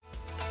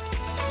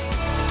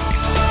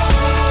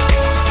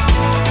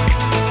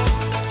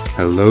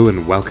Hello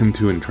and welcome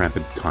to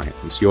Intrepid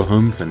Times, your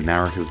home for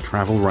narrative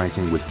travel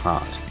writing with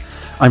heart.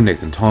 I'm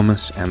Nathan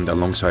Thomas, and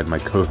alongside my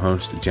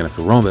co-host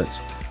Jennifer Roberts,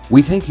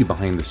 we take you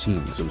behind the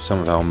scenes of some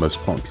of our most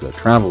popular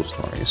travel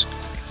stories,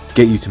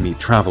 get you to meet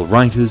travel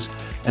writers,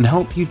 and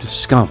help you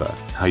discover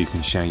how you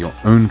can share your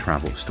own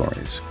travel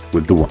stories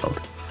with the world.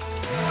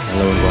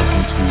 Hello and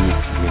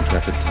welcome to the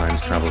Intrepid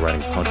Times Travel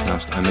Writing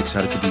Podcast. I'm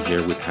excited to be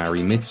here with Harry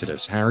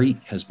Mitsidis. Harry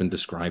has been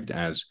described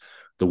as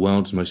the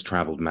world's most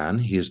traveled man.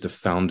 He is the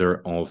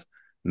founder of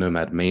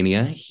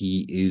NomadMania.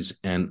 He is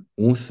an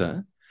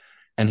author,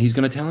 and he's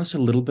going to tell us a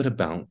little bit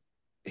about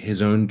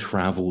his own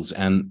travels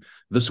and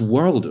this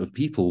world of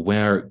people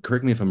where,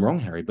 correct me if I'm wrong,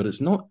 Harry, but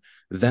it's not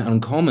that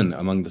uncommon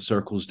among the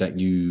circles that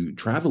you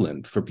travel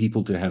in for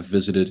people to have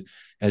visited,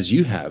 as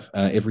you have,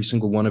 every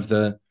single one of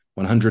the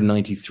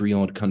 193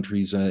 odd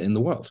countries in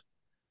the world.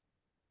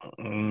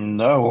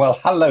 No, well,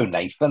 hello,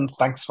 Nathan.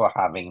 Thanks for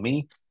having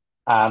me.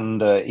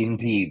 And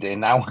indeed,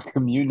 in our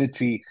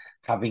community,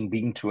 having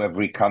been to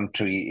every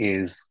country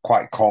is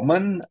quite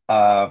common.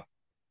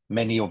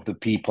 Many of the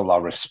people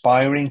are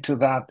aspiring to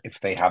that if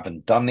they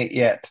haven't done it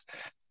yet.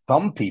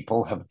 Some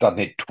people have done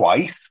it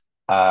twice.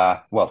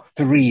 Well,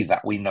 three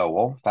that we know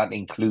of. That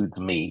includes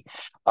me.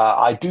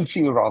 I do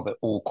feel rather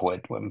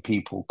awkward when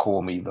people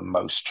call me the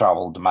most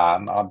traveled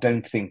man. I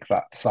don't think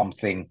that's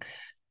something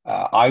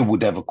I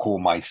would ever call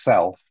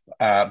myself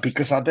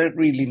because I don't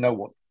really know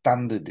what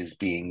standard is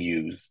being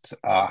used.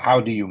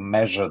 How do you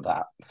measure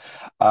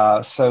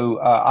that?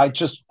 So I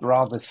just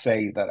rather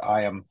say that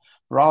I am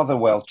rather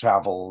well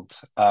traveled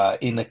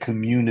in a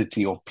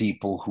community of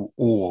people who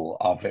all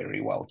are very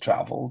well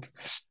traveled.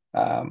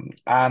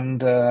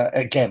 And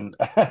again,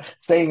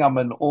 saying I'm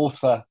an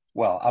author,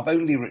 well, I've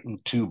only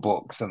written two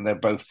books and they're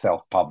both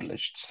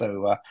self-published,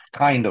 so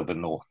kind of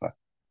an author.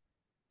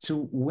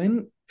 So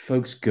when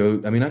folks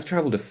go, I mean, I've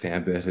traveled a fair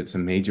bit. It's a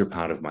major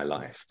part of my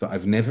life, but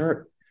I've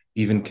never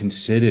even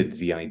considered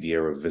the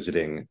idea of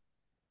visiting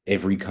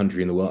every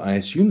country in the world. I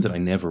assume that I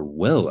never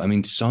will. I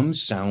mean, some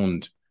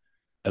sound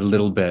a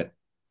little bit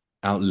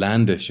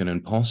outlandish and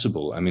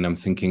impossible. I mean, I'm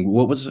thinking,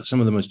 what was some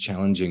of the most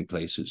challenging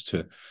places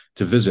to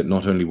visit,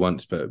 not only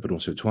once, but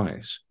also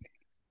twice?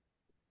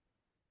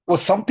 Well,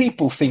 some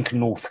people think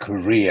North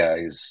Korea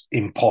is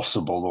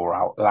impossible or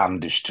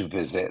outlandish to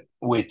visit,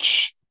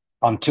 which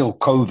until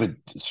COVID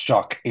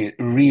struck, it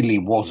really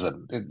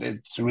wasn't.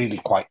 It's really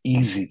quite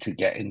easy to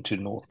get into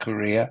North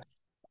Korea.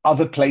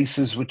 Other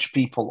places which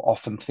people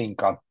often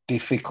think are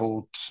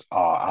difficult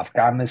are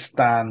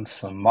Afghanistan,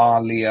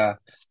 Somalia,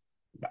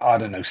 I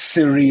don't know,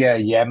 Syria,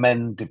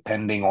 Yemen,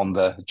 depending on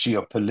the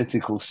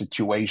geopolitical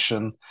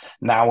situation.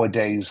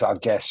 Nowadays, I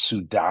guess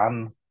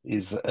Sudan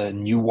is a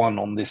new one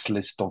on this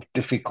list of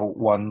difficult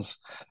ones.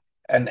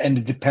 And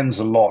it depends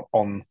a lot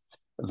on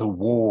the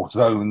war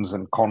zones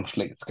and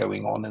conflicts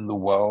going on in the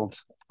world.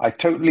 I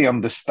totally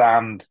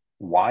understand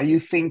why you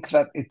think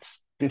that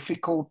it's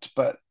difficult,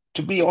 but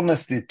to be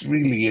honest, it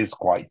really is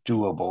quite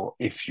doable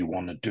if you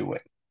want to do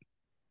it.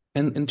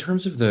 And in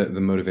terms of the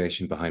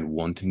motivation behind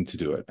wanting to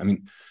do it, I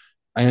mean,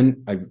 and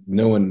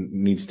no one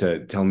needs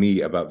to tell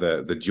me about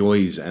the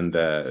joys and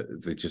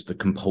the just the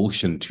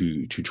compulsion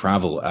to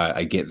travel.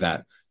 I get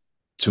that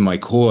to my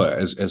core,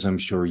 as I'm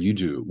sure you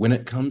do. When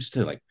it comes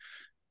to like,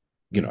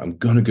 I'm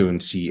gonna go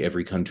and see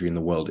every country in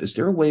the world. Is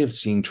there a way of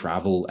seeing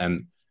travel?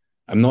 And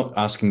I'm not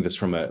asking this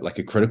from a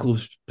critical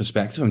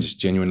perspective. I'm just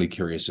genuinely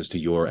curious as to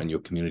your and your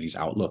community's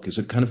outlook. Is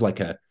it kind of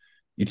like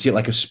you'd see it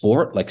like a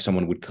sport, like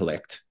someone would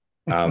collect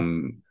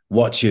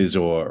watches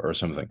or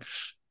something?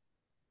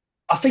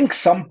 I think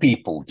some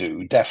people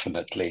do,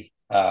 definitely.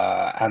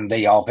 And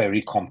they are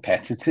very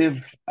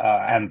competitive,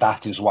 and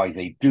that is why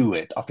they do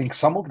it. I think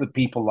some of the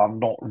people are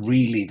not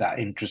really that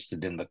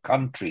interested in the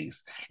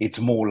countries. It's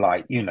more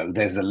like,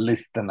 there's a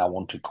list and I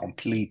want to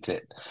complete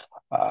it.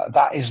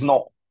 That is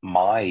not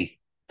my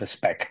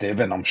perspective,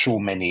 and I'm sure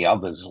many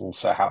others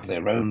also have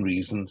their own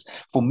reasons.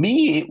 For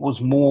me, it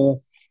was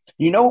more,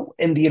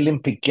 in the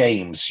Olympic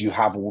Games, you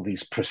have all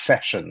these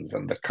processions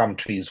and the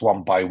countries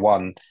one by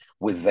one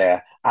with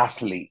their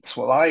athletes.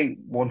 Well, I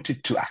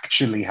wanted to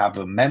actually have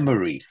a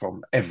memory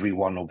from every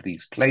one of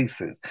these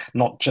places,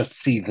 not just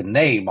see the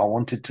name. I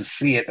wanted to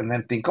see it and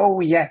then think,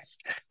 oh, yes,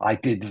 I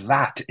did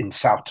that in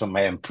Sao Tome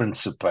and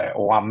Principe,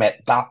 or I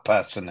met that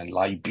person in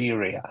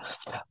Liberia.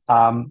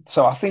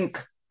 So I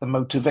think the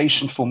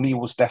motivation for me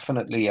was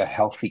definitely a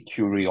healthy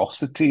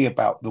curiosity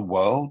about the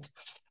world,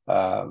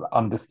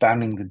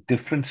 understanding the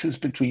differences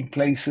between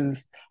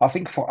places. I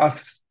think for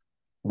us,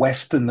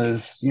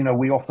 Westerners,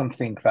 we often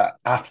think that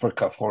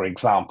Africa, for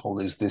example,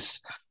 is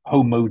this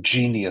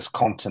homogeneous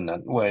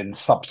continent, where in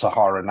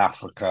sub-Saharan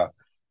Africa,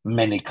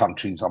 many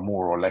countries are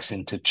more or less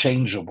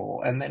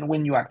interchangeable. And then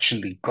when you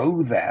actually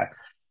go there,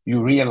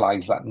 you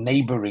realize that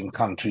neighboring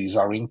countries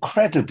are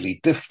incredibly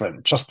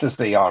different, just as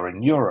they are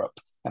in Europe.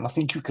 And I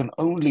think you can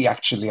only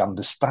actually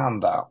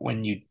understand that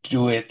when you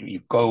do it,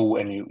 you go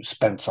and you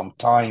spend some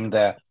time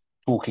there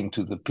talking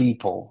to the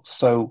people.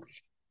 So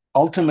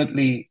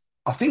ultimately,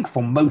 I think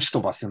for most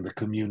of us in the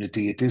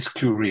community, it is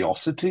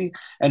curiosity.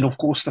 And of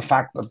course, the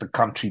fact that the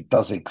country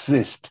does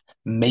exist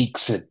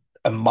makes it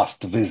a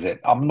must visit.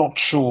 I'm not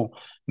sure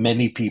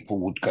many people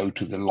would go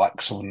to the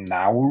likes of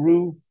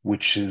Nauru,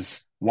 which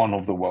is one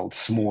of the world's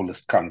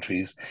smallest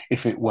countries,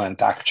 if it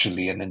weren't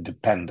actually an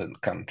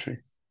independent country.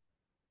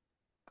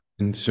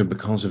 And so,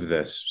 because of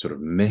this sort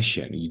of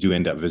mission, you do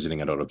end up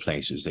visiting a lot of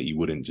places that you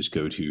wouldn't just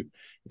go to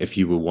if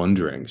you were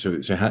wandering.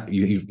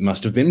 You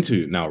must have been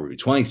to Nauru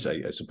twice,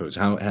 I suppose.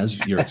 How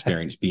has your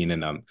experience been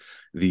in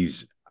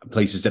these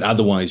places that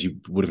otherwise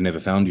you would have never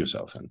found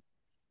yourself in?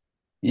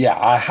 Yeah,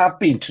 I have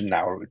been to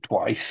Nauru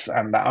twice,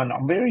 and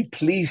I'm very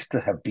pleased to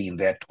have been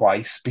there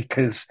twice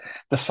because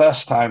the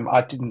first time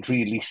I didn't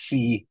really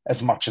see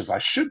as much as I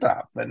should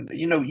have. And,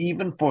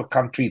 even for a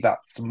country that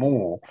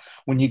small,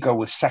 when you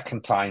go a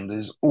second time,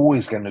 there's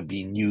always going to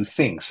be new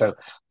things. So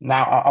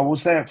now I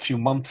was there a few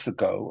months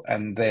ago,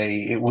 and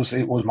it was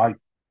my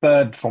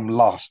third from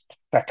last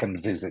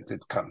second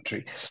visited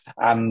country.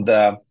 And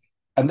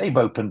and they've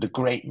opened a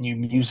great new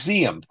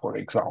museum, for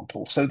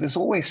example. So there's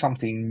always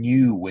something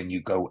new when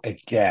you go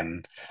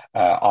again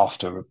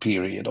after a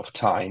period of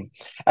time.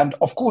 And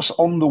of course,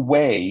 on the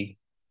way,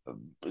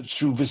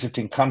 through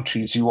visiting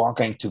countries, you are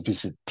going to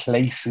visit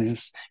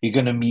places, you're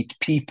going to meet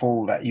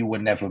people that you were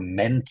never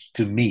meant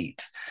to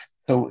meet.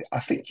 So I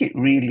think it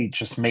really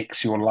just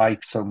makes your life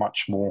so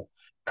much more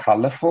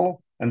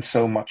colorful and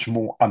so much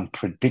more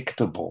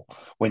unpredictable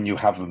when you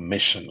have a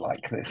mission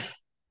like this.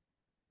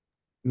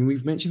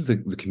 We've mentioned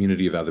the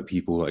community of other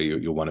people.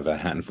 You're one of a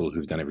handful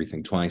who've done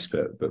everything twice,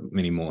 but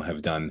many more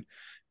have done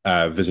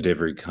visit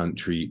every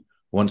country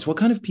once. What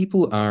kind of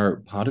people are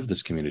part of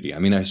this community? I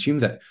mean, I assume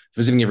that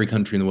visiting every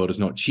country in the world is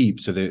not cheap,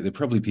 so they're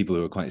probably people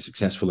who are quite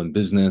successful in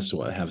business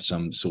or have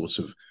some source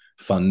of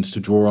funds to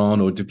draw on,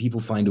 or do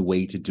people find a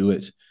way to do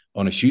it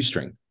on a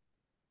shoestring?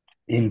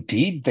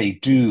 Indeed, they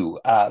do.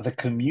 The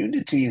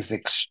community is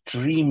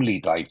extremely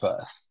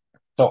diverse.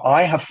 So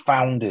I have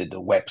founded a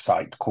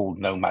website called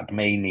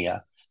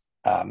NomadMania.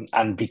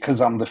 And because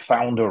I'm the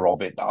founder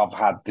of it, I've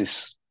had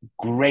this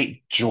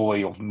great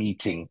joy of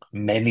meeting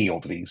many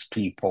of these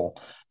people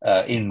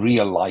in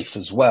real life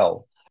as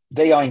well.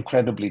 They are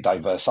incredibly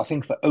diverse. I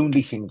think the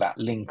only thing that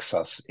links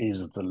us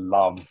is the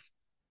love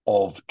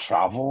of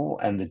travel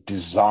and the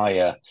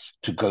desire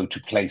to go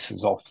to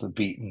places off the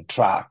beaten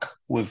track.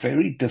 We're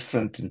very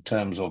different in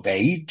terms of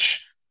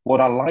age. What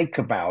I like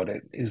about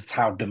it is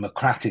how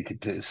democratic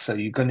it is. So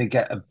you're going to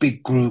get a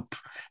big group,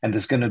 and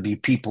there's going to be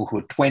people who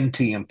are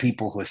 20 and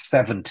people who are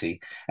 70,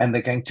 and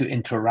they're going to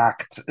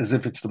interact as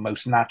if it's the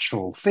most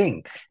natural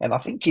thing. And I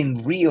think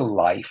in real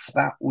life,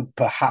 that would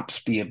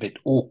perhaps be a bit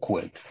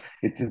awkward.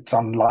 It's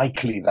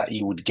unlikely that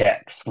you would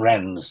get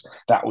friends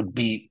that would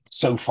be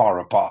so far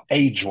apart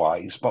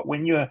age-wise. But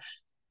when you're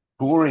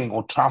touring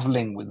or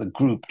traveling with a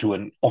group to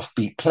an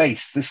offbeat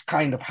place, this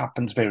kind of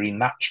happens very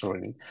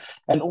naturally.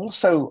 And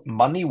also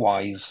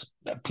money-wise,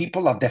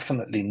 people are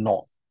definitely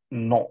not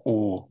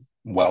all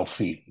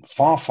wealthy.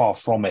 Far, far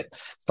from it.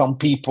 Some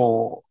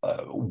people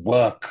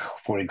work,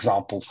 for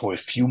example, for a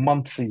few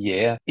months a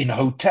year in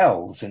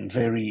hotels, in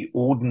very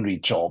ordinary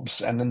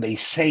jobs, and then they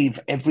save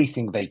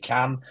everything they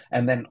can,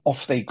 and then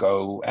off they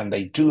go. And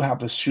they do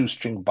have a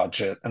shoestring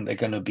budget, and they're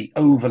going to be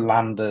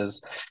overlanders,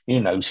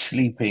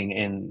 sleeping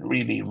in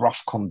really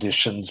rough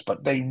conditions,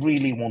 but they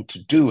really want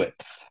to do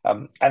it.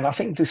 And I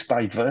think this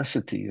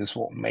diversity is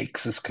what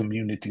makes this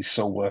community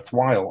so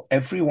worthwhile.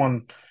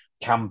 Everyone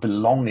can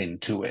belong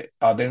into it.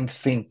 I don't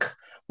think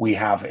we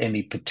have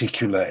any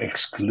particular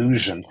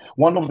exclusion.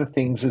 One of the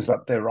things is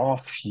that there are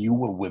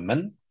fewer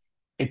women.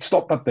 It's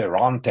not that there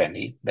aren't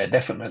any, there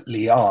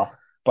definitely are,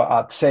 but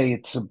I'd say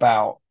it's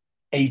about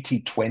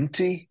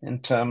 80-20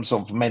 in terms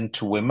of men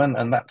to women.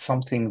 And that's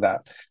something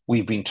that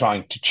we've been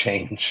trying to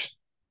change.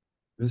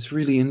 That's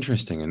really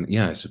interesting, and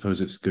yeah, I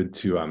suppose it's good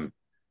to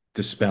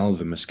dispel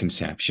the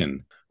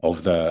misconception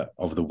of the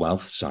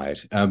wealth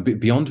side.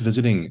 Beyond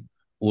visiting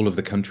all of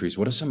the countries,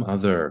 what are some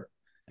other,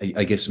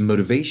 I guess,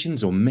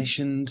 motivations or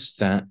missions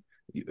that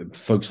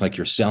folks like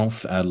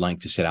yourself like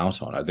to set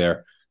out on? Are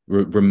there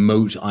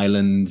remote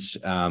islands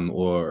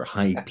or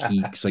high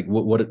peaks? Like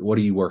what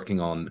are you working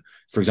on?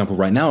 For example,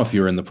 right now, if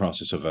you're in the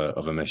process of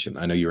a mission,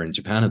 I know you're in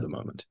Japan at the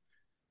moment.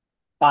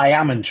 I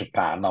am in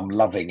Japan. I'm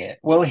loving it.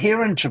 Well,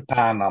 here in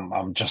Japan,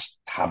 I'm just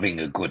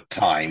having a good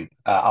time.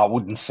 I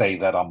wouldn't say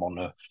that I'm on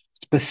a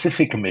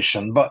specific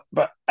mission, but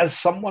as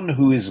someone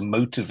who is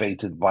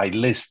motivated by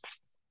lists,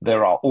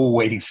 there are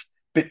always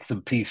bits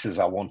and pieces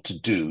I want to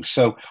do.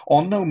 So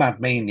on Nomad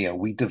Mania,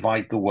 we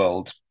divide the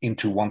world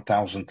into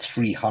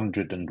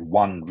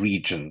 1,301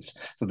 regions.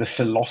 So the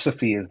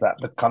philosophy is that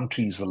the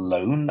countries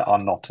alone are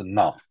not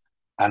enough.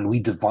 And we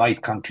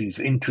divide countries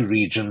into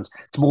regions.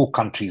 Small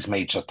countries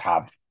may just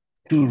have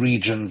two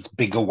regions,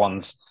 bigger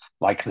ones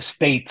like the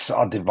states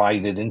are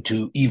divided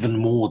into even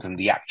more than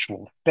the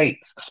actual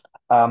states.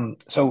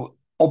 So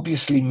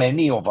obviously,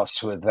 many of us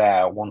who are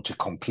there want to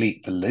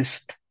complete the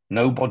list.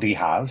 Nobody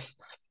has.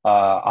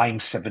 I'm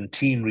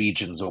 17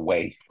 regions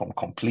away from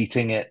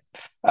completing it.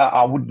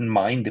 I wouldn't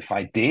mind if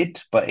I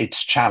did, but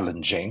it's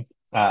challenging.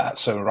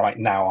 So right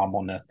now I'm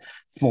on a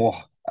more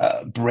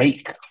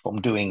break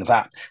from doing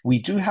that. We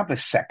do have a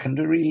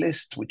secondary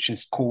list, which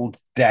is called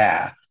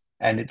Dare,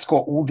 and it's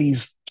got all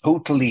these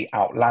totally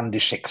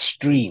outlandish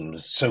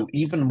extremes. So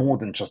even more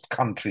than just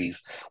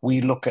countries,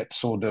 we look at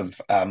sort of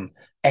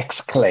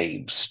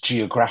exclaves,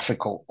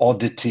 geographical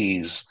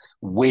oddities,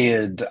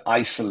 weird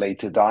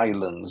isolated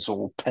islands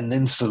or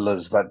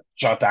peninsulas that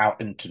jut out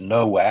into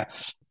nowhere.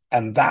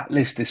 And that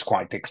list is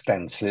quite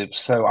extensive.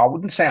 So I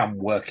wouldn't say I'm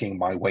working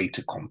my way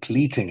to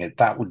completing it.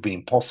 That would be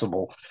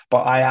impossible.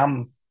 But I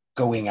am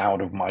going out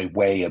of my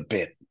way a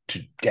bit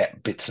to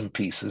get bits and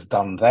pieces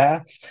done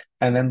there.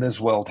 And then there's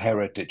World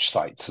Heritage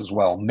sites as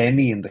well.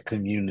 Many in the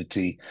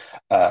community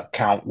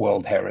count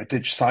World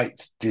Heritage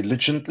sites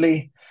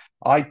diligently.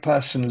 I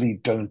personally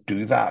don't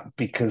do that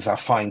because I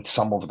find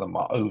some of them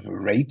are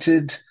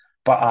overrated.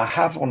 But I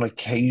have on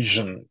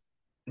occasion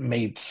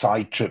made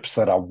side trips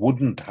that I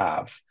wouldn't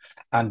have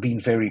and been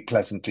very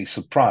pleasantly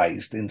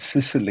surprised. In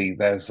Sicily,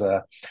 there's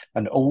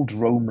an old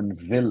Roman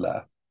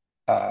villa,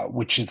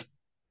 which is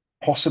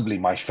possibly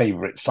my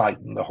favorite site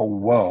in the whole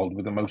world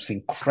with the most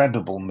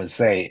incredible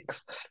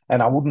mosaics.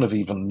 And I wouldn't have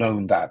even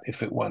known that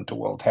if it weren't a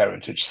World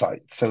Heritage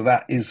site. So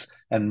that is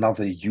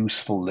another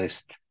useful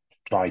list to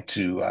try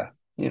to,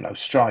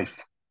 strive.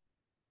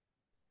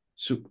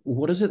 So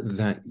what is it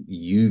that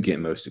you get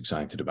most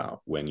excited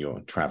about when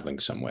you're traveling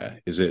somewhere?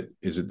 Is it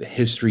the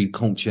history,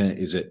 culture?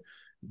 Is it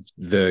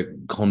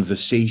the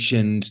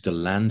conversations, the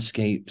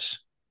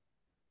landscapes?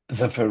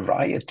 The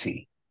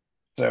variety.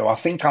 So I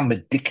think I'm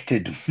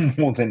addicted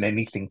more than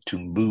anything to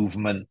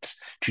movement,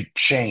 to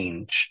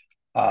change.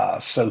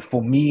 So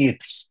for me,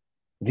 it's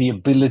the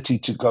ability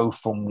to go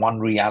from one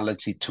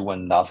reality to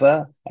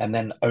another and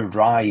then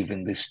arrive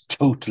in this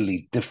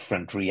totally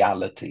different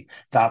reality.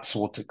 That's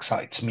what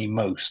excites me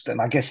most. And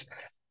I guess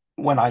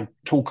when I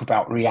talk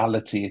about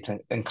reality, it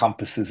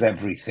encompasses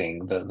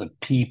everything, the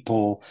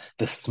people,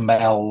 the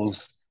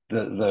smells,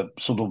 the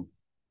sort of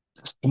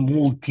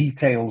small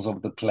details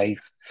of the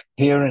place.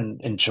 Here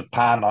in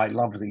Japan, I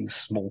love these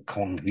small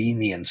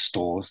convenience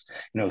stores,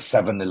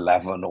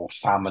 7-Eleven or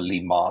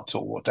Family Mart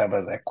or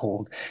whatever they're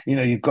called.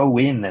 You go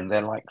in and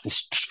they're like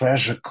this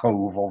treasure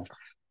cove of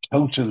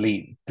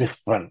totally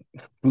different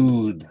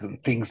foods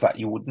and things that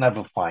you would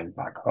never find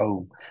back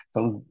home.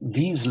 So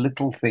these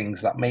little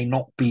things that may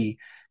not be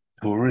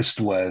tourist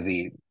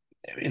worthy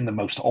in the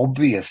most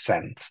obvious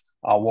sense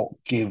are what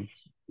give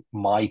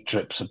my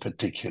trips a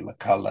particular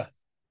color.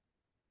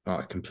 Oh,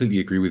 I completely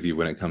agree with you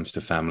when it comes to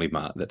Family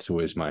Mart. That's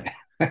always my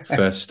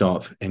first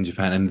stop in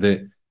Japan, and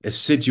the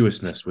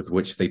assiduousness with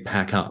which they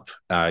pack up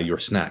your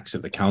snacks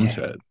at the Yeah.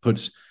 counter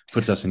puts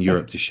us in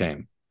Europe to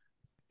shame.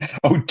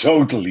 Oh,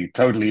 totally,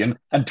 totally.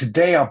 And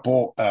today I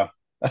bought a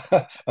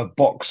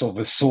box of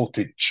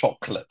assorted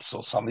chocolates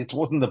or something. It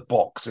wasn't a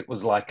box, it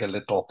was like a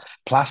little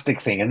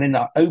plastic thing. And then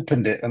I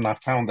opened it and I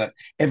found that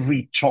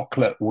every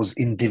chocolate was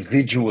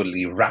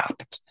individually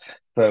wrapped.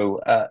 So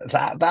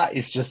that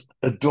is just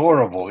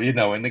adorable,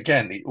 And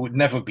again, it would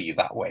never be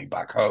that way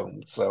back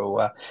home.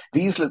 So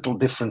these little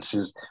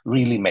differences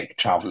really make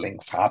traveling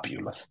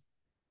fabulous.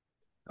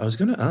 I was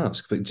going to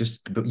ask,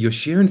 but your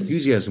sheer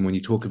enthusiasm when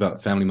you talk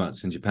about Family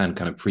Marts in Japan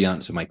kind of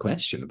pre-answer my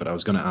question. But I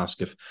was going to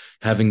ask if,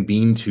 having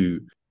been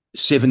to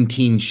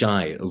 17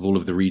 shy of all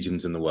of the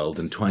regions in the world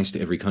and twice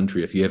to every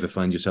country, if you ever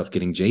find yourself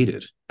getting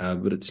jaded,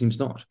 but it seems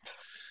not.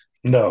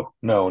 No,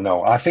 no,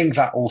 no. I think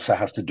that also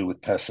has to do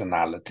with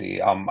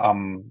personality.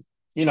 I'm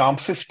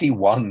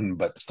 51,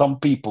 but some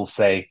people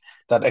say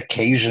that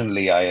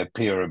occasionally I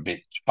appear a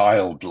bit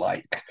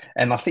childlike,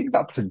 and I think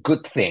that's a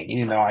good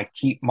thing. I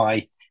keep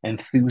my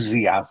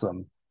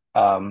enthusiasm,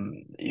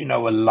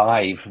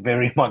 alive,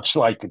 very much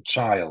like a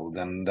child,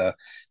 and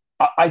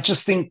I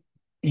just think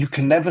you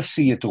can never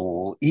see it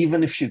all.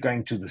 Even if you're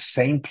going to the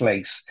same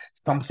place,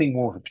 something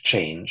will have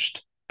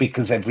changed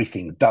because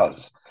everything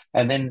does.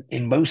 And then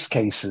in most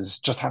cases,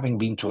 just having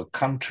been to a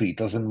country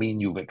doesn't mean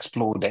you've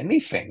explored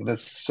anything.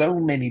 There's so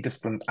many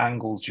different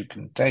angles you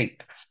can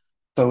take.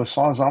 So as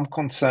far as I'm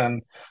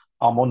concerned,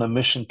 I'm on a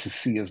mission to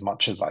see as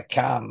much as I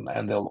can,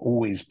 and there'll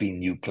always be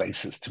new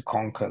places to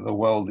conquer. The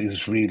world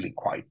is really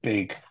quite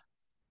big.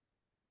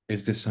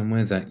 Is there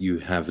somewhere that you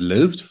have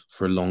lived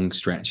for long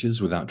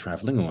stretches without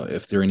traveling, or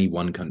if there any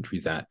one country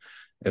that,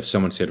 if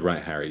someone said,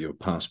 "Right, Harry, your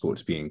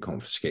passport's being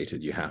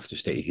confiscated, you have to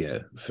stay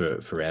here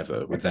for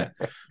forever," would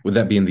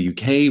that be in the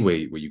UK where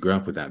you grew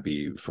up? Would that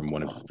be from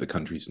one of the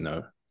countries?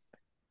 No.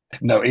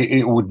 No,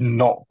 it would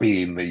not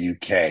be in the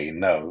UK.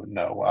 No,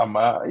 no.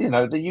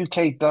 The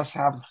UK does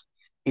have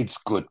its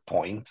good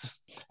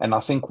points, and I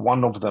think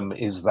one of them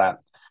is that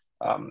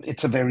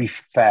it's a very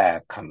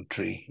fair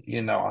country.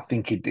 I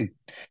think it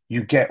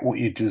you get what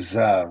you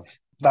deserve.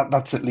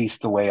 That's at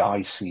least the way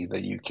I see the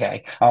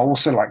UK. I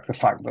also like the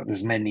fact that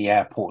there's many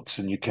airports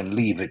and you can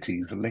leave it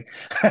easily.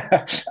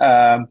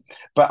 But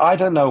I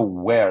don't know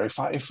where.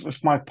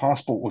 If my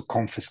passport were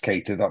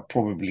confiscated, I'd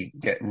probably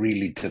get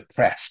really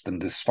depressed and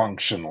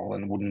dysfunctional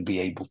and wouldn't be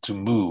able to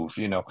move.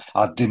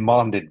 I'd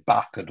demand it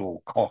back at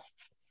all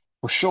costs.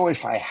 For sure,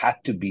 if I had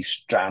to be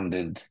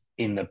stranded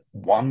in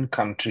one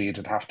country,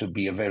 it'd have to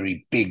be a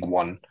very big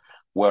one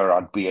where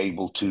I'd be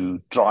able to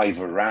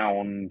drive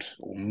around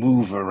or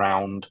move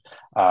around.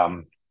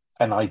 And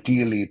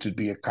ideally, it would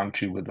be a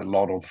country with a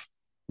lot of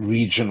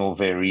regional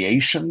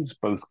variations,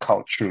 both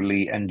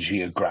culturally and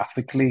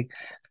geographically,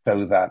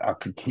 so that I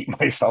could keep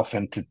myself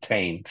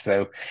entertained.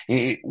 So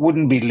it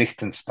wouldn't be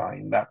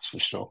Liechtenstein, that's for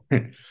sure.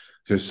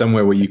 So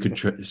somewhere where you could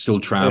still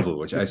travel,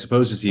 which I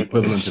suppose is the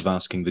equivalent of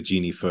asking the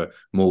genie for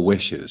more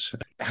wishes.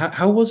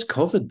 How was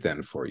COVID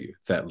then for you,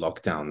 that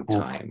lockdown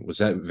time? Was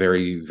that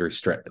very, very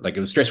like it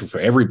was stressful for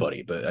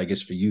everybody, but I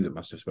guess for you, that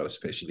must have been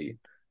especially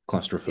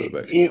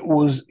claustrophobic. It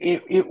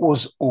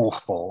was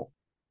awful.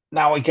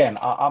 Now, again,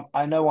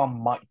 I know I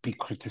might be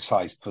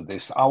criticized for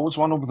this. I was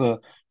one of the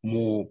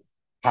more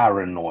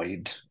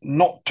paranoid,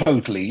 not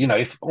totally,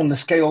 if on the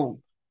scale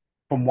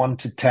from 1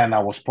 to 10, I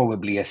was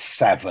probably a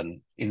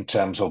 7 in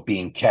terms of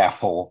being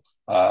careful,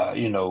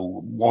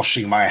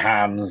 washing my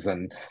hands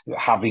and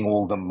having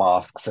all the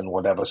masks and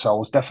whatever. So I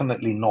was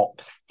definitely not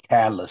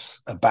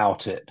careless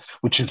about it,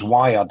 which is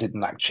why I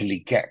didn't actually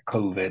get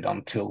COVID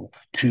until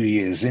 2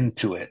 years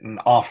into it and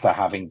after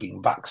having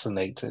been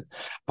vaccinated.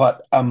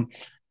 But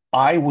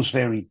I was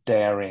very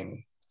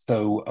daring.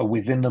 So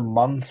within a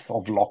month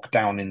of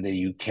lockdown in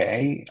the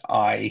UK,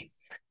 I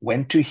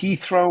went to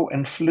Heathrow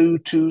and flew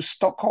to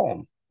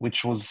Stockholm,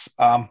 which was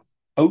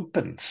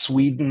open.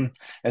 Sweden,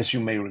 as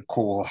you may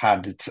recall,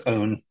 had its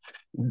own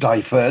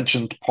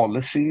divergent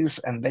policies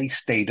and they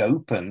stayed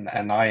open.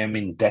 And I am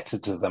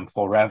indebted to them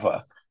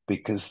forever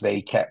because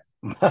they kept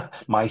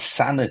my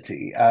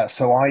sanity.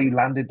 So I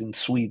landed in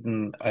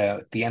Sweden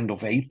at the end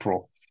of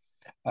April.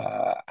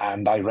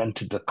 And I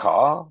rented a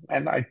car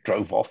and I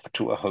drove off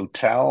to a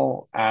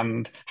hotel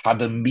and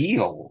had a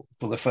meal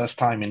for the first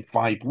time in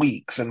 5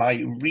 weeks. And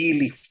I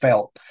really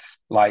felt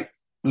like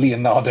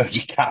Leonardo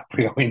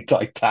DiCaprio in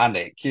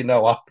Titanic,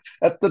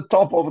 at the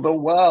top of the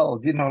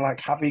world, like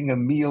having a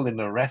meal in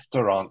a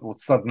restaurant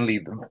was suddenly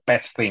the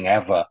best thing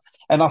ever.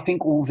 And I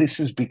think all this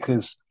is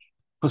because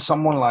for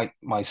someone like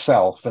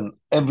myself and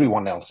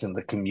everyone else in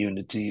the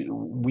community,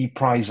 we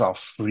prize our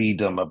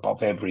freedom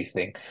above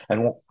everything.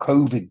 And what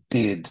COVID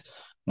did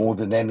more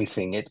than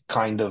anything, it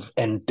kind of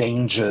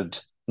endangered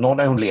not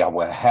only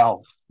our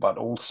health, but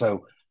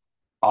also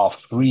our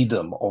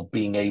freedom of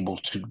being able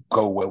to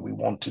go where we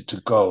wanted to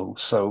go.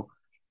 So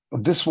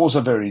this was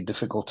a very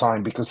difficult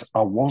time because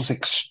I was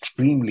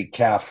extremely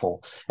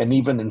careful. And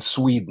even in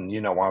Sweden,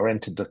 I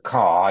rented the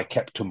car, I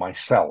kept to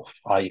myself.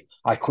 I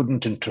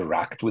couldn't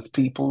interact with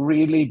people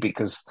really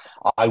because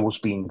I was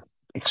being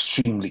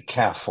extremely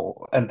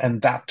careful.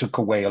 And that took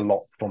away a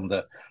lot from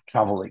the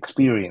travel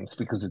experience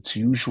because it's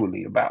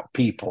usually about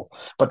people.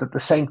 But at the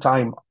same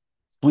time,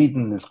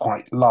 Sweden is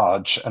quite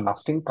large. And I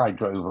think I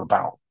drove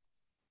about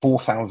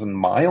 4,000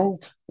 miles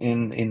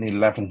in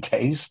 11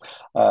 days,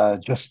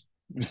 just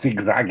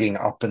zigzagging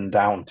up and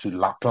down to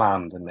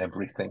Lapland and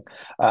everything.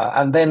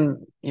 And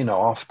then,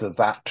 after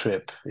that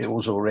trip, it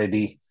was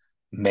already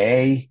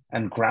May,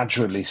 and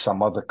gradually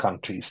some other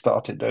countries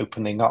started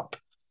opening up.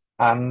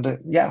 And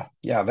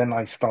then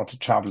I started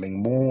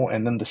traveling more.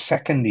 And then the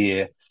second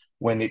year,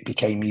 when it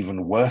became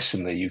even worse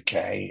in the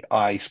UK,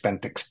 I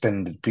spent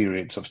extended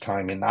periods of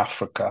time in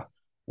Africa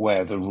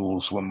where the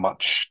rules were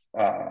much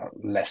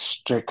less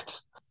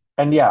strict.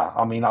 And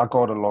I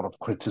got a lot of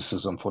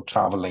criticism for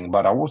traveling,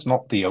 but I was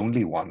not the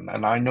only one.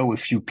 And I know a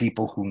few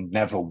people who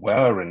never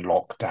were in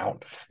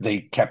lockdown. They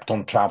kept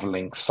on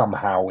traveling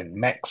somehow in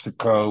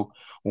Mexico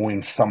or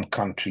in some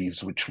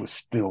countries which were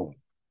still,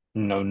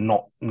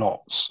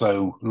 not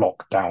so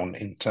locked down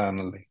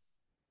internally.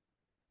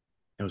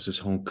 It was this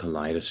whole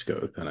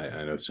kaleidoscope. And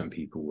I know some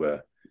people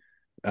were,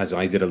 as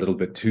I did a little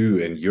bit too,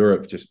 in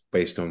Europe, just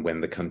based on when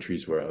the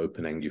countries were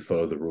opening, you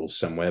follow the rules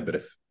somewhere. But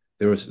if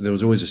there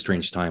was always a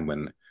strange time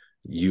when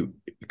you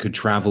could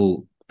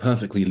travel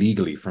perfectly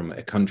legally from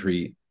a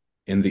country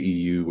in the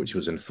EU, which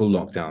was in full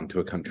lockdown, to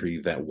a country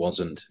that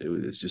wasn't. It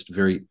was just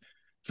very,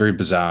 very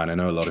bizarre. And I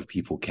know a lot of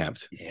people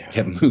kept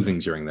moving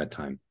during that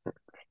time.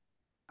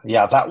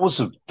 Yeah, that was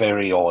a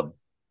very odd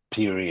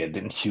period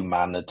in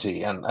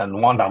humanity and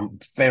one I'm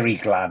very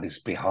glad is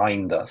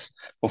behind us.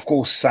 Of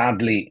course,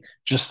 sadly,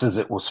 just as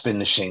it was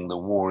finishing, the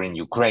war in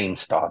Ukraine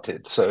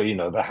started. So,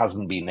 there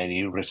hasn't been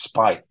any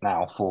respite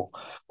now for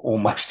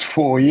almost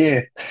 4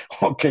 years.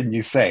 What can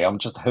you say? I'm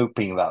just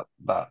hoping that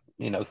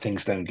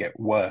things don't get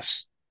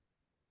worse.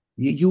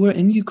 You were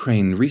in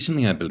Ukraine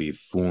recently, I believe,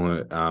 for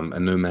a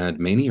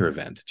NomadMania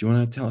event. Do you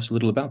want to tell us a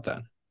little about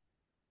that?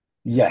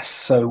 Yes,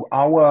 so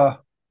our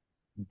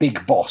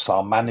big boss,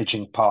 our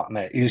managing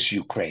partner, is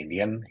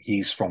Ukrainian.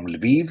 He's from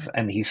Lviv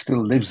and he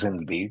still lives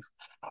in Lviv.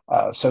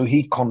 So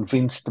he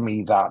convinced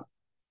me that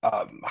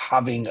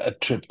having a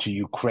trip to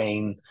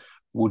Ukraine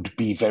would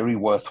be very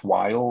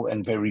worthwhile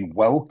and very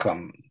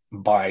welcome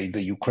by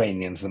the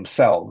Ukrainians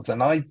themselves.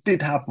 And I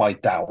did have my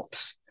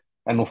doubts.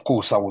 And of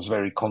course, I was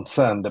very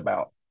concerned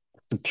about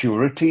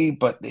security,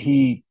 but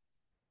he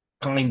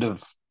kind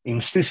of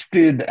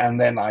insisted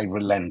and then I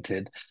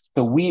relented.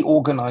 So we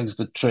organized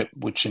a trip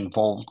which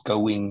involved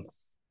going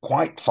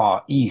quite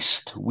far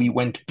east. We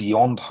went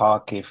beyond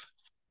Kharkiv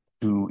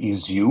to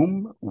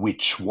Izum,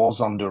 which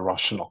was under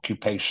Russian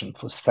occupation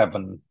for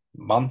 7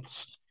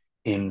 months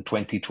in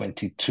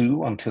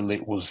 2022 until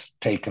it was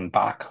taken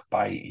back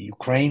by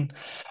Ukraine.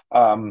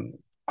 And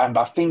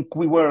I think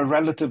we were a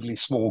relatively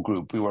small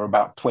group. We were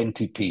about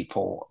 20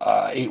 people.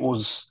 It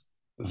was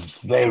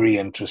very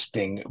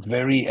interesting,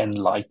 very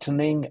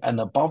enlightening, and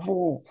above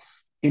all,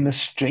 in a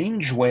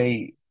strange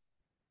way,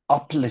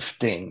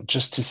 uplifting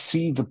just to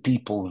see the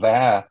people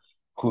there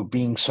who are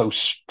being so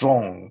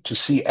strong, to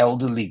see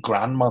elderly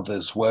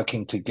grandmothers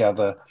working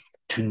together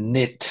to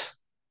knit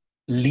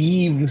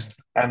leaves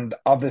and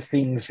other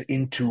things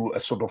into a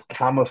sort of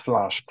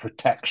camouflage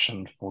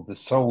protection for the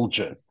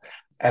soldiers,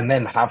 and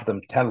then have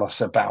them tell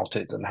us about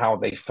it and how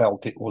they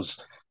felt it was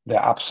their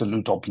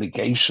absolute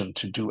obligation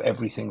to do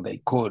everything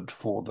they could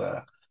for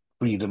the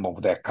freedom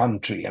of their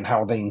country, and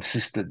how they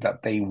insisted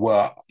that they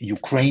were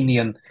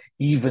Ukrainian,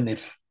 even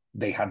if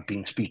they had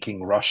been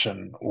speaking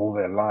Russian all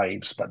their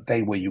lives, but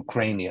they were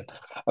Ukrainian.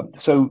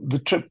 So the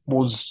trip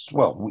was,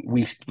 well,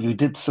 we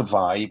did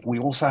survive. We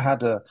also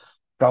had a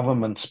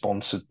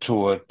government-sponsored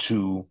tour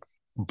to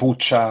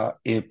Bucha,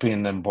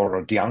 Irpin, and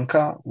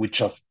Borodyanka,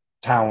 which are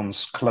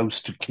towns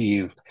close to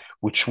Kiev,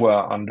 which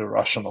were under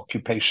Russian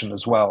occupation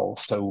as well.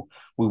 So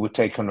we were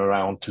taken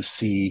around to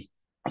see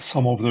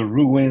some of the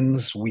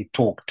ruins. We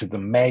talked to the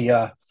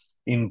mayor.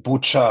 In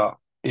Bucha,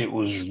 it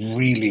was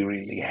really,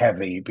 really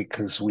heavy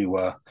because we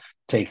were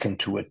taken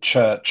to a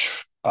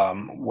church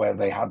where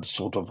they had a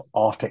sort of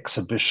art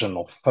exhibition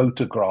of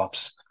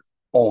photographs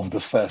of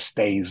the first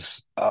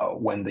days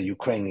when the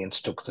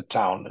Ukrainians took the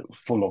town,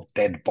 full of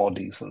dead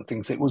bodies and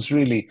things. It was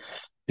really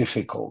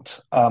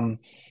difficult.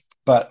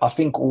 But I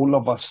think all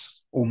of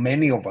us, or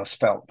many of us,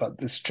 felt that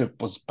this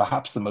trip was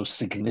perhaps the most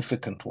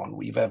significant one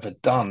we've ever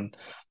done,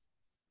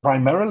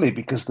 primarily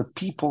because the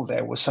people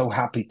there were so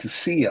happy to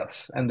see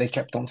us, and they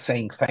kept on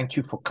saying, "Thank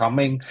you for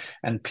coming,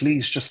 and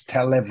please just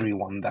tell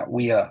everyone that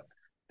we are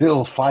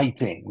still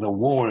fighting. The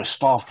war is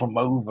far from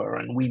over,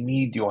 and we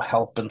need your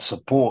help and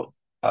support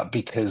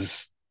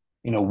because,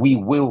 we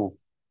will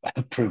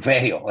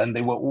prevail." And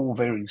they were all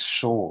very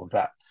sure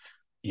that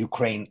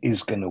Ukraine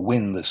is going to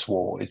win this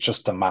war. It's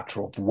just a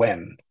matter of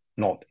when,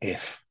 not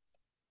if.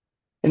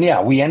 And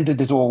yeah, we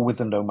ended it all with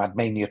the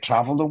NomadMania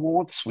Travel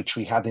Awards, which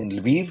we had in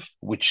Lviv,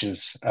 which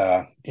is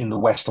in the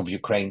west of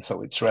Ukraine,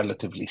 so it's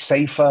relatively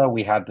safer.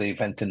 We had the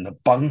event in the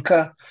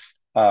bunker,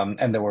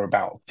 and there were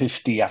about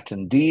 50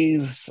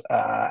 attendees,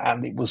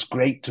 and it was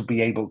great to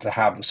be able to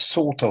have a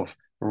sort of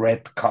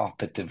red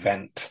carpet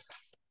event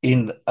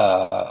in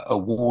a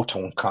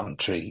war-torn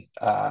country,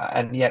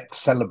 and yet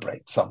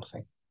celebrate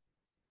something.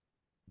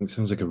 It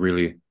sounds like a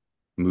really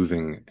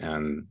moving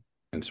and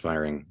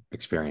inspiring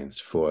experience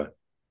for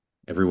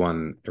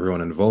everyone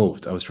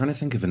involved. I was trying to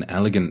think of an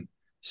elegant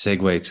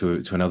segue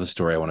to another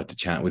story I wanted to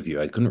chat with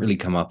you. I couldn't really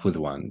come up with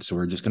one, so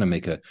we're just going to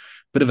make a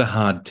bit of a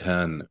hard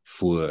turn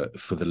for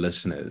the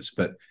listeners,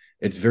 but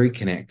it's very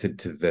connected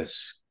to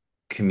this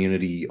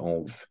community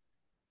of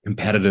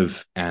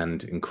competitive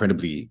and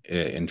incredibly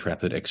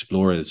intrepid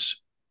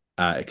explorers,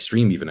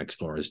 extreme even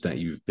explorers that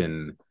you've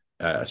been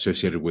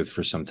associated with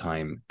for some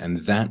time, and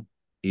that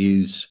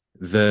is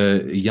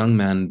the young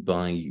man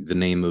by the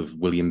name of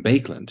William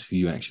Baekeland, who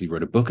you actually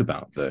wrote a book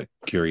about, The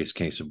Curious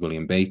Case of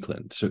William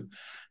Baekeland. So,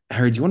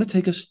 Harry, do you want to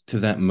take us to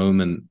that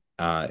moment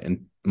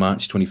in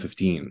March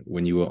 2015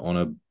 when you were on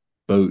a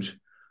boat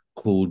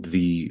called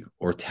the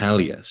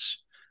Ortalius,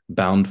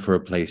 bound for a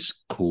place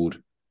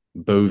called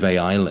Beauvais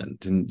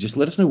Island? And just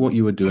let us know what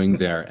you were doing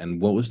there and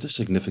what was the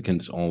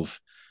significance of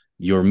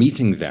your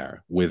meeting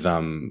there with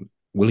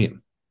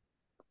William.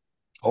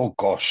 Oh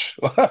gosh.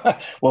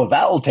 Well,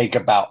 that'll take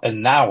about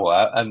an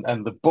hour,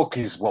 and the book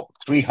is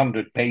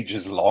 300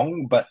 pages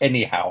long. But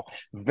anyhow,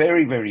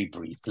 very, very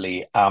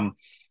briefly,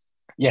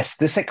 yes,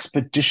 this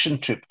expedition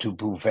trip to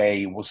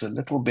Beauvais was a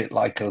little bit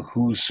like a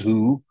who's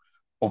who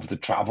of the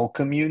travel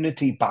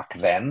community back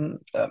then.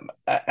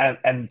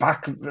 And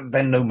back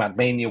then,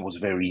 NomadMania was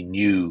very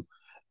new.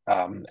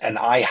 And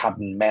I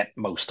hadn't met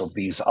most of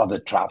these other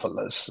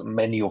travelers,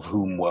 many of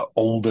whom were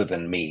older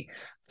than me.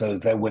 So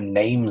there were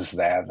names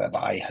there that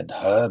I had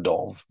heard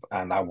of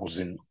and I was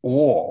in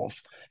awe of.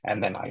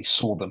 And then I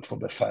saw them for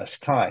the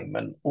first time.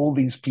 And all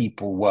these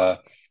people were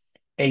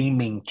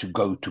aiming to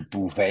go to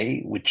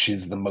Beauvais, which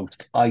is the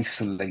most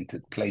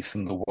isolated place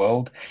in the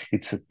world.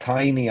 It's a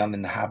tiny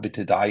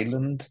uninhabited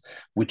island,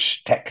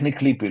 which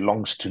technically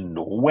belongs to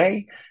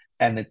Norway.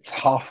 And it's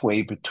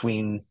halfway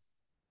between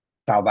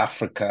South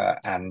Africa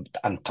and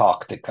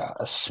Antarctica,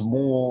 a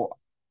small,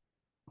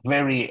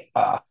 very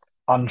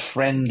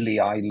unfriendly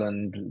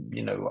island,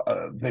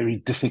 very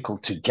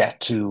difficult to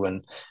get to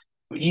and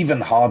even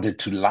harder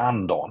to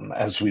land on,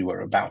 as we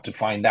were about to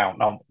find out.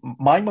 Now,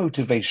 my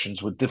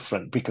motivations were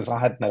different because I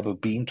had never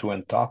been to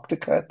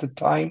Antarctica at the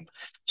time.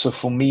 So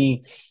for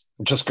me,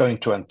 just going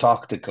to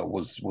Antarctica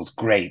was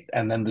great.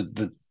 And then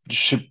the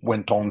ship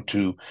went on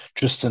to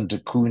Tristan da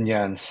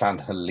Cunha and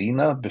St.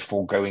 Helena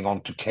before going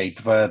on to Cape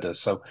Verde.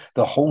 So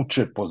the whole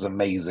trip was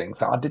amazing.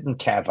 So I didn't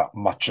care that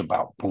much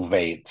about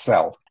Beauvais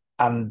itself.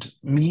 And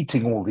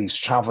meeting all these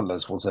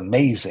travelers was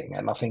amazing.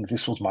 And I think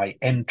this was my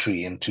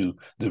entry into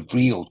the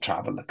real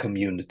traveler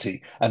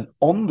community. And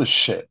on the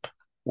ship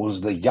was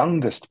the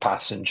youngest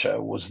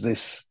passenger, was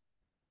this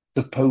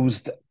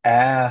supposed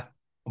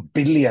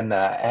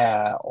billionaire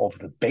heir of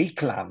the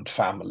Baekeland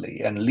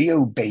family. And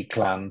Leo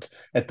Baekeland,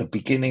 at the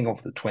beginning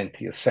of the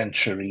 20th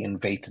century,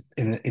 invented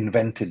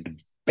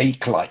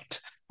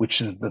bakelite,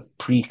 which is the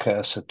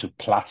precursor to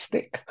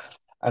plastic.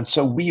 And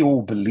so we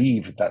all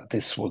believed that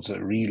this was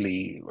a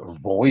really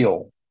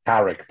royal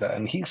character.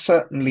 And he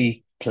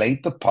certainly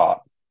played the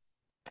part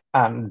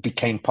and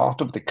became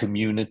part of the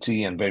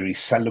community and very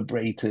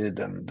celebrated.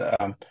 And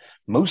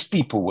most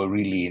people were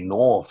really in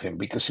awe of him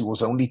because he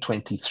was only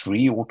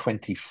 23 or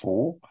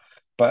 24.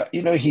 But,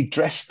 he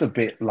dressed a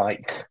bit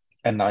like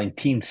a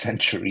 19th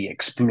century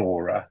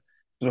explorer.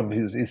 Sort of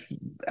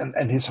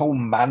and his whole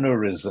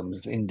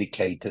mannerisms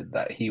indicated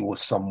that he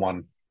was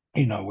someone,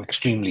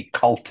 extremely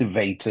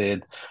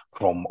cultivated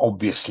from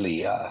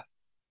obviously, a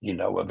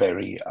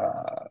very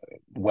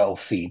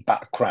wealthy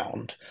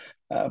background.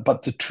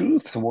 But the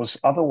truth was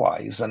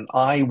otherwise. And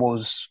I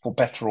was, for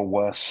better or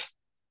worse,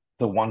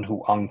 the one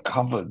who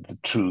uncovered the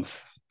truth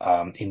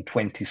in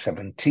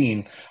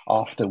 2017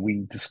 after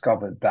we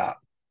discovered that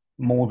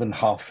more than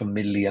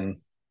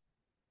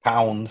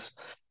 £500,000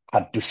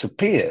 had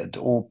disappeared,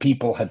 or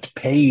people had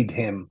paid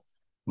him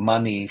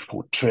money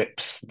for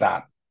trips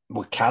that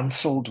were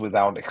cancelled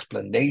without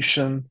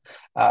explanation.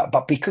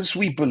 But because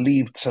we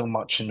believed so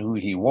much in who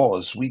he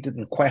was, we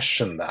didn't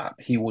question that.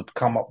 He would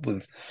come up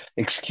with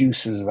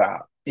excuses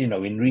that,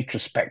 in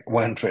retrospect,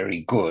 weren't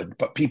very good,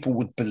 but people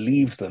would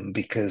believe them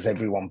because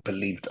everyone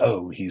believed,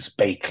 oh, he's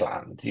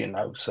Baekeland,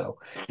 so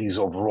he's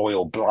of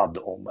royal blood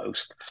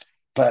almost.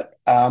 But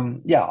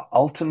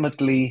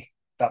ultimately,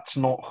 that's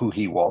not who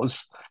he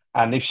was.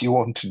 And if you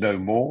want to know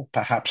more,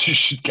 perhaps you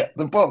should get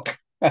the book.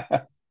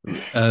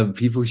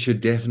 People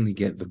should definitely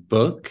get the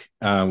book,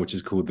 which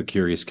is called The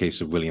Curious Case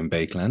of William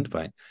Baekeland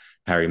by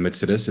Harry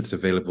Mitsidis. It's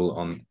available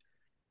on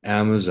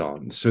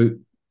Amazon. So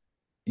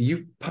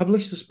you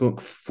published this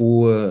book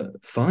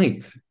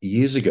 5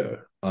 years ago,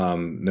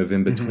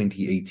 November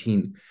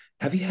 2018.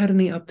 Have you had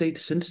any updates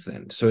since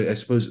then? So I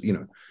suppose,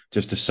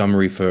 just a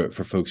summary for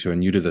folks who are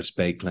new to this.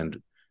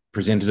 Baekeland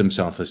presented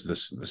himself as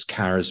this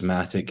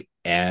charismatic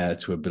heir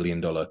to $1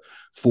 billion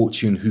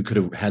fortune who could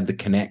have had the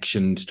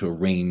connections to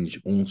arrange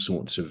all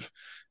sorts of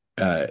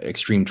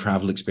extreme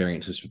travel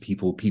experiences for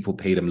people. People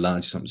paid him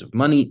large sums of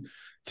money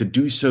to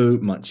do so.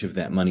 Much of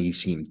that money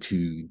seemed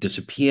to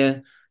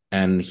disappear,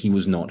 and he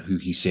was not who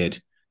he said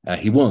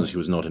he was. He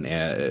was not an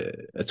heir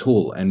at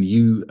all. And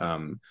you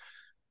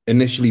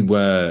initially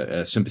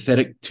were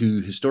sympathetic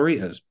to his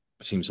story, as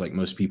seems like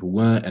most people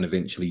were, and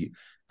eventually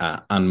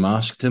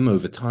unmasked him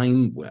over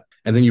time.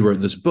 And then you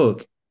wrote this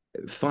book.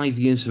 5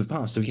 years have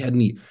passed. Have you had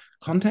any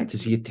contact?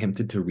 Has he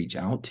attempted to reach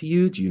out to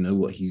you? Do you know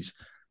what he's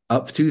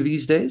up to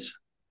these days?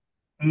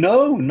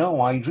 No,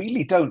 I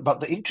really don't.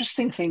 But the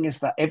interesting thing is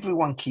that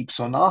everyone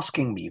keeps on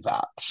asking me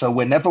that. So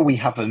whenever we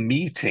have a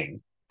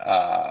meeting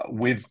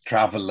with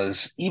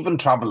travelers, even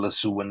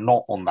travelers who were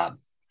not on that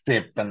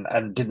trip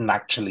and didn't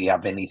actually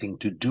have anything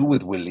to do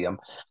with William,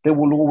 they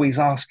will always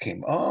ask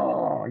him,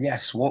 oh,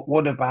 yes,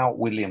 what about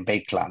William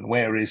Baekeland?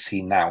 Where is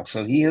he now?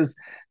 So he has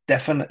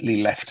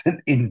definitely left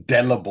an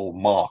indelible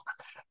mark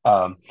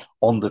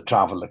on the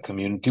traveler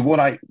community.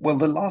 The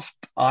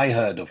last I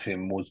heard of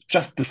him was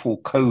just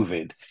before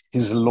COVID.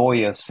 His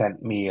lawyer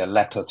sent me a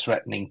letter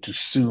threatening to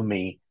sue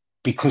me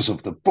because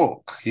of the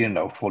book,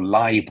 for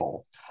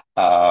libel.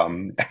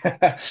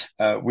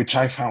 Which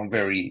I found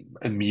very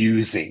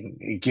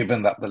amusing,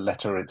 given that the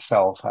letter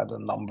itself had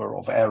a number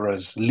of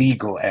errors,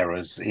 legal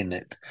errors in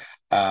it.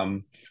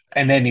 And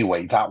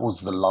anyway, that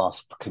was the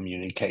last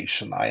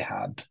communication I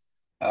had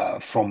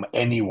from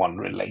anyone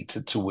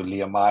related to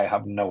William. I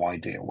have no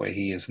idea where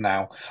he is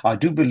now. I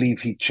do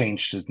believe he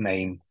changed his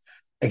name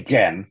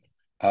again.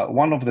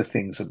 One of the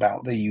things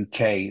about the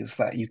UK is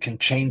that you can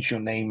change your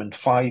name in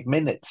 5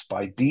 minutes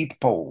by deed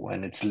poll,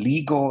 and it's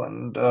legal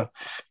and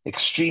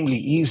extremely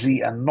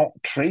easy and not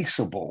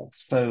traceable.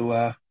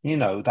 So,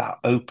 that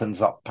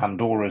opens up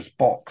Pandora's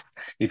box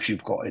if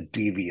you've got a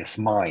devious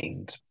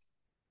mind.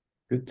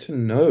 Good to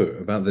know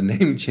about the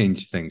name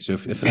change thing. So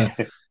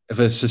if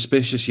a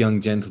suspicious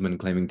young gentleman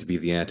claiming to be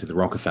the heir to the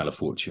Rockefeller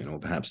fortune, or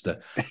perhaps the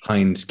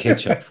Heinz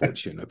ketchup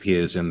fortune,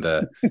 appears in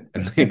the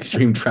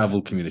extreme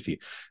travel community,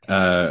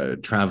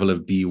 traveler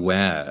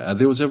beware.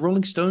 There was a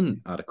Rolling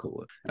Stone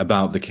article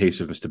about the case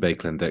of Mr.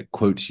 Baekeland that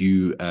quotes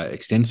you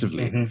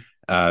extensively.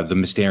 The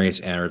Mysterious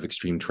Heir of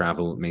Extreme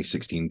Travel, May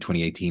 16,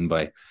 2018,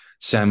 by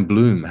Sam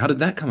Bloom. How did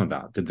that come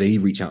about? Did they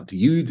reach out to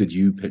you? Did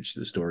you pitch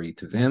the story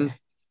to them?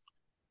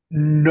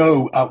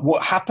 No,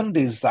 what happened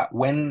is that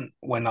when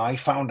I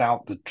found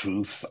out the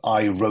truth,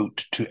 I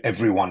wrote to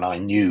everyone I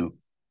knew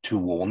to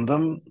warn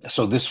them.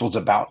 So this was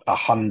about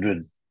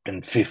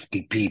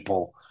 150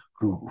 people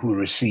who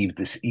received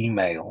this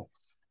email.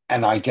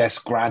 And I guess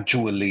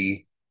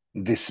gradually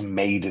this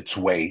made its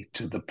way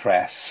to the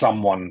press.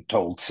 Someone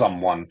told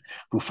someone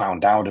who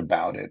found out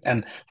about it.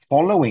 And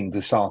following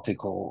this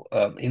article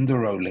in the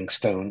Rolling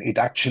Stone, it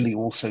actually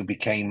also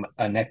became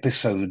an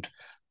episode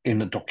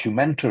in a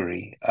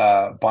documentary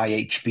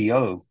by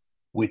HBO,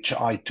 which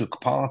I took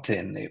part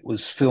in. It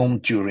was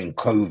filmed during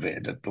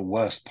COVID at the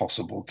worst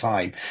possible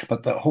time,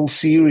 but the whole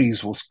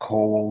series was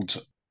called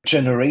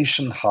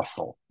Generation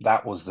Hustle.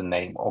 That was the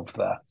name of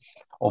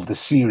the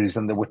series,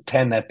 and there were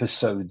 10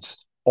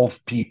 episodes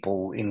of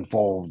people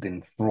involved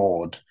in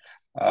fraud,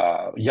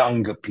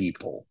 younger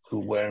people who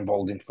were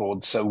involved in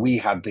fraud. So we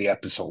had the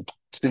episode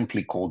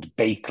simply called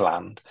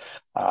Baekeland.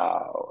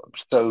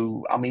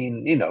 So, I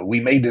mean, we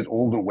made it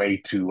all the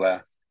way to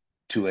an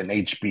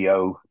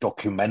HBO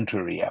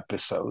documentary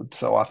episode.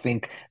 So I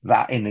think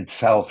that in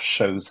itself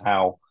shows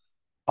how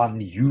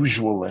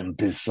unusual and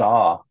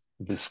bizarre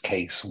this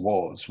case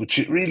was, which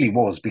it really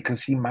was,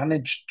 because he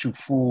managed to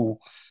fool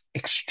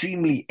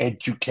extremely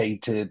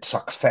educated,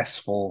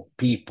 successful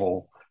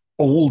people,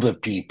 older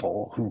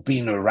people who've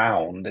been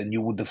around, and you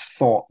would have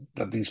thought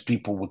that these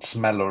people would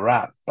smell a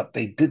rat, but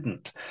they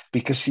didn't,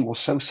 because he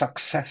was so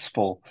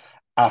successful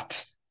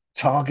at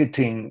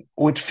targeting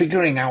or at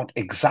figuring out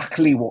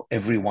exactly what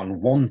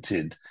everyone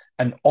wanted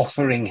and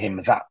offering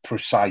him that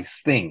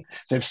precise thing.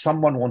 So if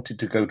someone wanted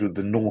to go to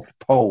the North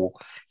Pole,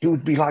 he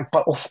would be like,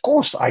 but of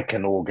course I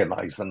can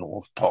organize the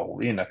North Pole.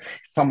 If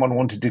someone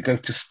wanted to go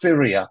to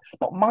Syria,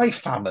 but my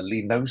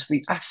family knows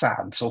the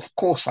Assads, so of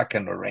course I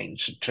can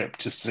arrange a trip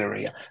to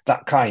Syria,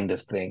 that kind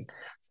of thing.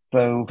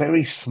 So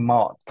very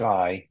smart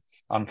guy,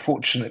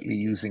 unfortunately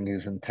using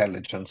his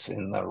intelligence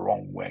in the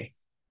wrong way.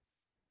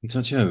 It's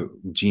such a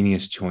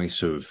genius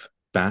choice of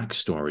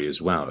backstory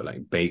as well.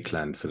 Like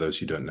Baekeland, for those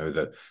who don't know,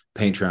 the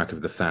patriarch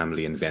of the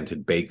family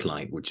invented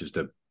Bakelite, which is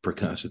the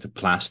precursor to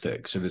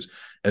plastic. So there's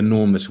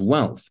enormous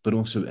wealth, but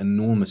also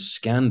enormous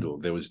scandal.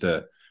 There was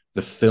the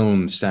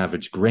film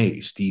Savage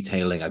Grace,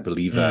 detailing, I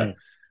believe, a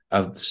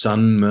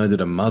son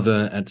murdered a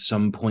mother at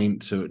some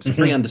point. So it's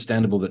very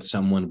understandable that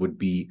someone would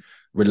be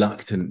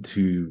reluctant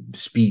to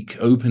speak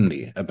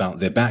openly about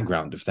their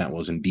background if that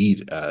was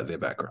indeed their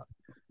background.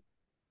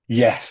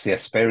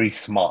 Yes, very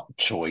smart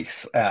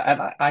choice. And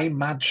I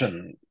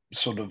imagine,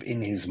 sort of in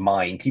his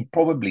mind, he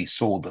probably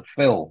saw the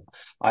film.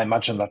 I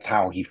imagine that's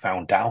how he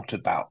found out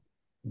about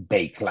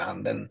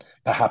Bakeland, and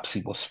perhaps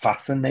he was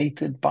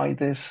fascinated by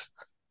this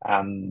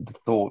and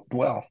thought,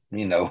 well,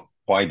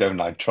 why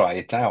don't I try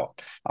it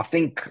out? I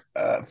think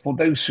for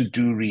those who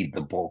do read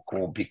the book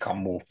or become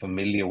more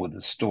familiar with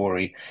the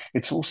story,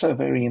 it's also a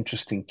very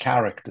interesting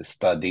character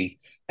study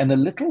and a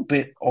little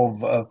bit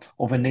of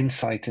an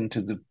insight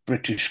into the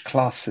British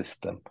class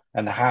system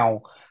and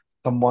how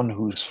someone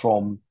who's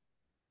from,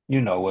 a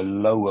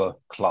lower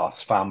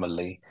class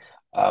family,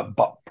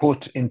 but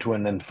put into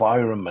an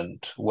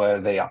environment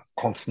where they are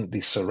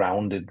constantly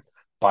surrounded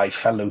by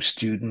fellow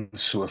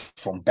students who are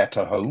from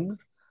better homes,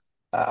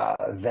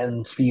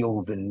 then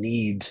feel the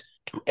need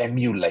to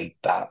emulate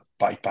that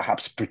by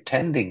perhaps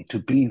pretending to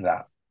be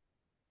that.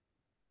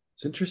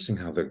 It's interesting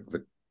how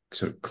the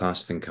sort of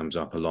class thing comes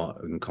up a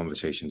lot in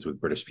conversations with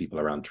British people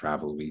around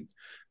travel.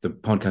 The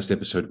podcast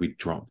episode we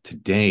dropped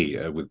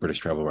today with British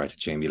travel writer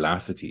Jamie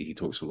Lafferty, he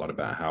talks a lot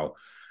about how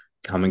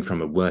coming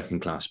from a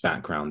working class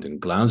background in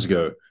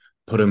Glasgow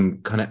put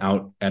him kind of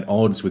out at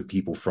odds with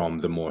people from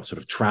the more sort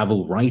of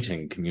travel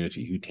writing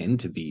community, who tend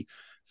to be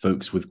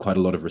folks with quite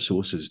a lot of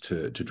resources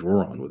to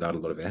draw on without a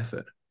lot of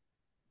effort.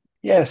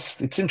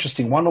 Yes, it's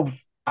interesting. One of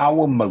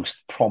our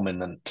most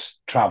prominent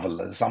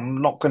travelers,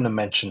 I'm not going to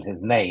mention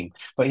his name,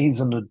 but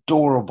he's an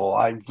adorable,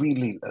 I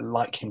really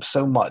like him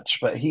so much,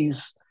 but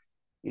he's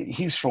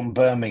from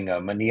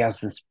Birmingham and he has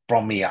this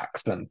Brummie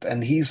accent,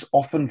 and he's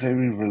often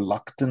very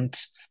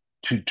reluctant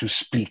to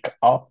speak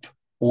up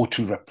or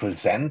to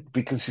represent,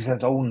 because he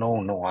said, "Oh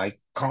no, I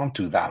can't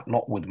do that,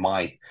 not with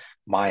my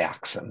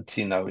accent.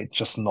 It's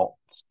just not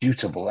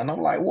suitable." And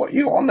I'm like, "What are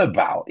you on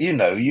about? You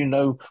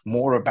know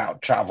more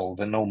about travel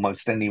than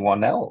almost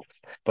anyone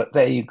else." But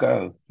there you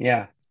go.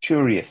 Yeah,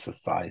 curious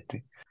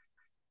society.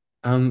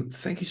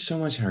 Thank you so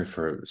much, Harry,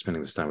 for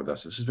spending this time with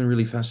us. This has been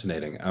really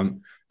fascinating. I'd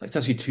like to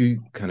ask you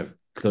two kind of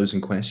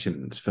closing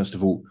questions. First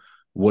of all,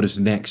 what is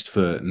next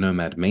for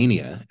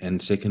NomadMania?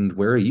 And second,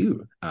 where are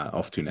you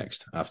off to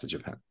next after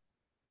Japan?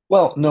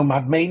 Well,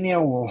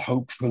 NomadMania will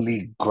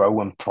hopefully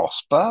grow and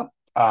prosper.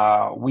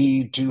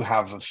 We do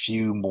have a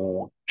few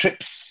more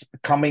trips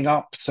coming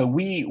up. So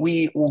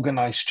we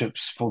organize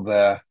trips for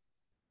the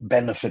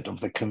benefit of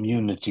the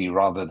community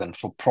rather than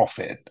for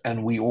profit.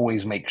 And we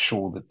always make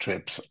sure the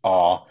trips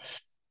are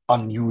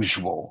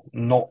unusual,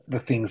 not the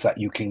things that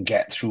you can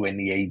get through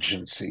any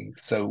agency.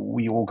 So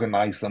we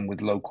organize them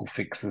with local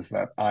fixers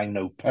that I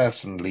know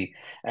personally,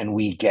 and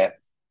we get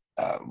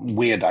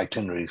weird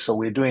itineraries. So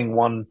we're doing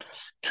one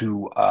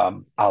to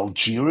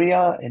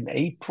Algeria in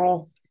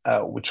April,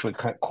 which we're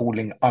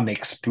calling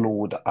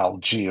Unexplored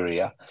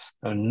Algeria.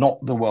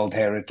 Not the World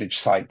Heritage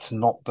sites,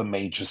 not the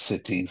major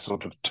cities,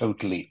 sort of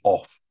totally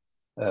off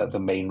the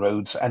main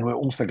roads. And we're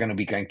also going to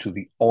be going to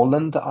the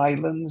Åland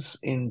Islands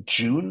in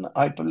June,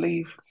 I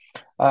believe.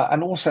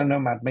 And also,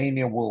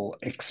 NomadMania will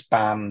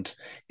expand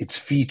its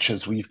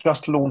features. We've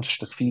just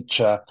launched a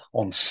feature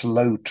on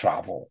slow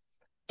travel.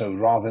 So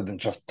rather than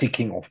just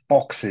ticking off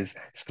boxes,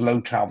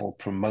 slow travel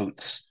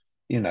promotes,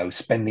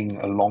 spending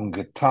a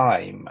longer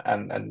time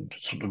and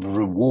sort of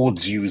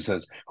rewards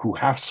users who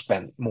have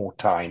spent more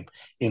time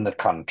in the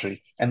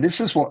country. And this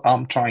is what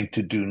I'm trying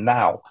to do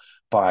now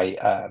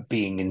by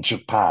being in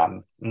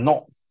Japan,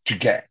 not to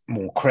get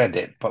more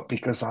credit, but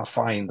because I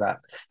find that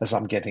as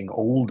I'm getting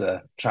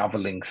older,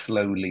 traveling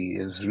slowly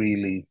is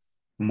really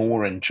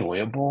more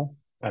enjoyable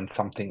and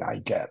something I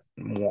get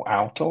more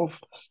out of.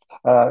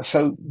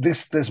 So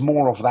there's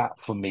more of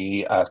that for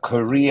me.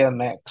 Korea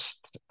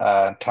next,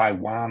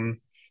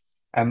 Taiwan,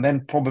 and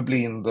then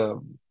probably in the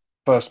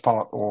first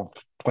part of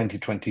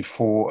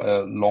 2024, a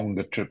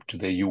longer trip to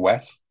the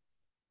US.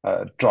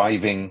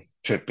 Driving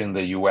trip in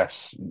the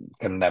US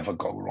can never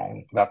go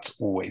wrong. That's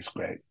always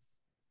great.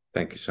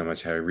 Thank you so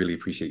much, Harry. Really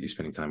appreciate you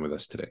spending time with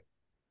us today.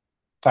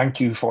 Thank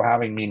you for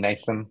having me,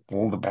 Nathan.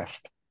 All the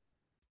best.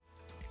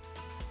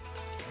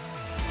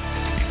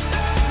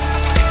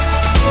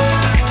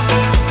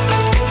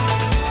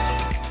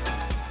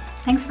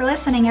 Thanks for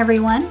listening,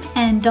 everyone,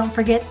 and don't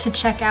forget to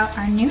check out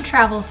our new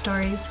travel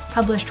stories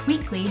published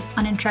weekly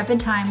on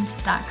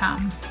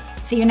intrepidtimes.com.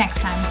 See you next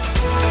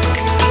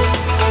time.